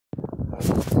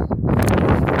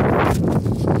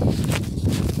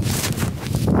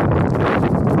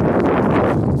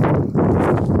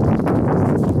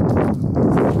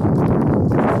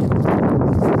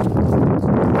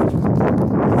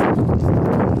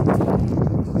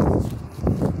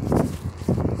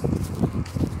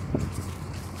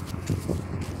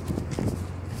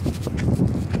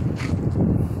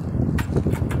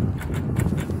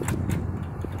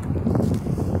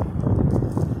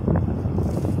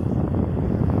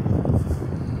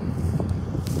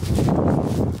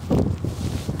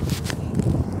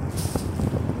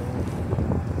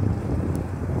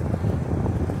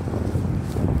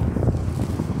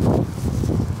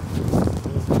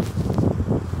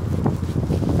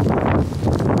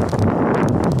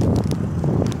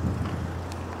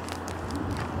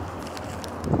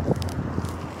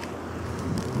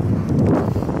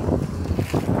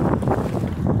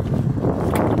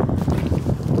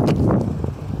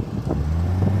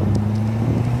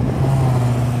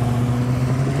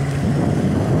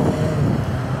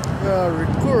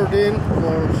Recording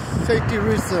for safety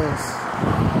reasons.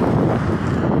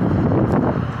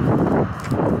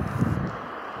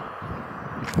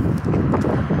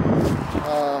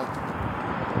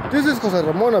 This is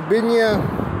Ramon Avina.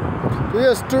 Today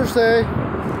is Thursday,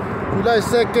 July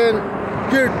 2nd,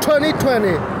 year 2020.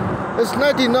 It's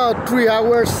 19:03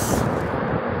 hours.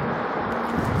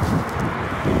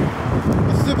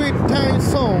 Pacific time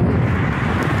zone.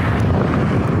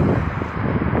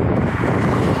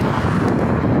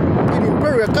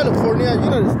 Imperial, California,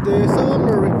 United States of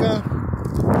America.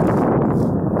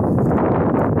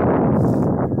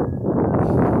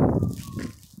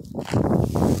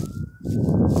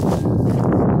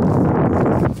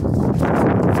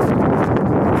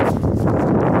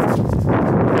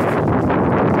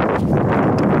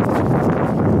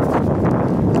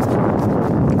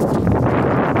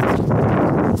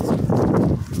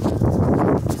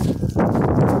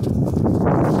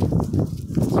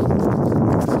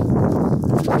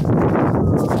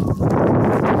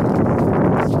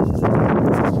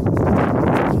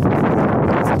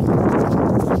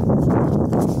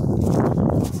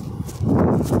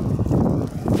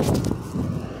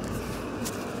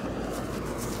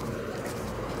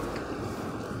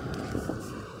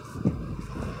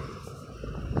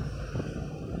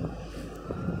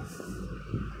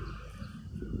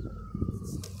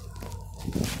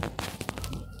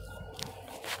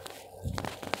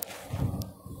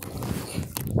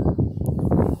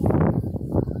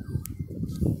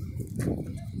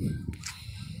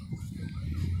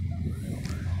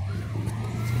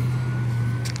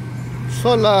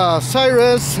 So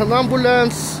sirens, an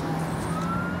ambulance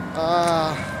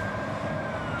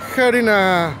heading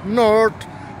north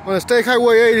on State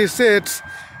Highway 86.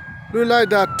 Look like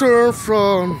that turn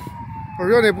from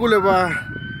Orion Boulevard.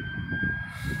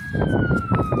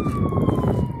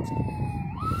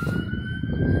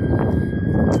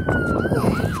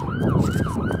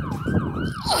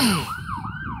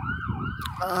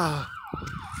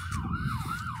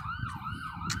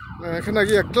 Can I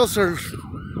get closer?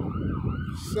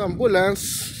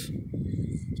 Ambulance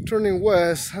turning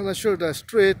west. I'm not sure the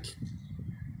street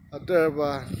out there,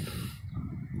 but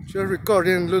just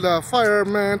recording little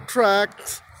fireman truck.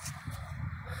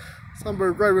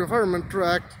 Somebody driving a fireman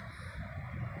truck,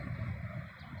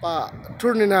 but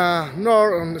turning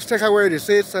north on the State Highway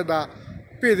 86 and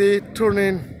PD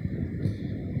turning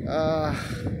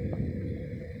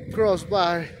cross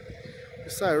by the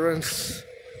sirens.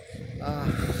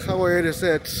 Highway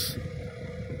 86.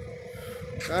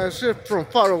 I see it from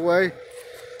far away.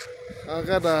 I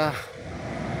got a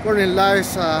warning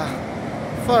lights,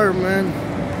 firemen.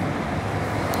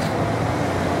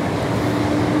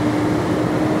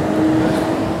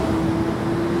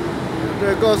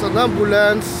 There goes an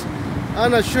ambulance.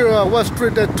 I'm not sure what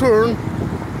street they turn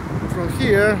from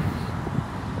here.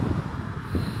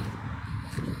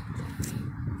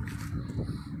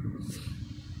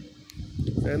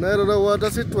 And I don't know what the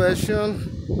situation.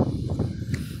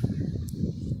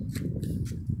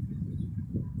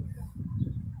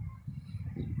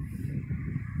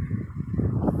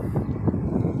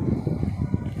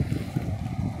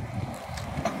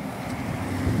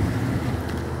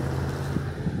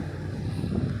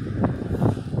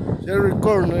 They're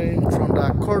recording from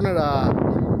the corner of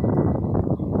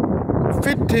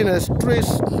 15th Street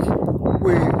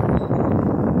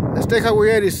with State Highway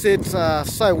 86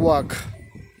 sidewalk.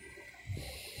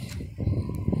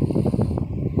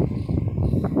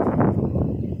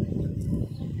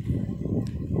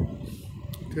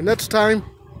 Till next time,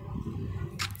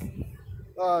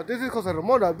 this is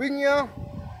Ramon Avina.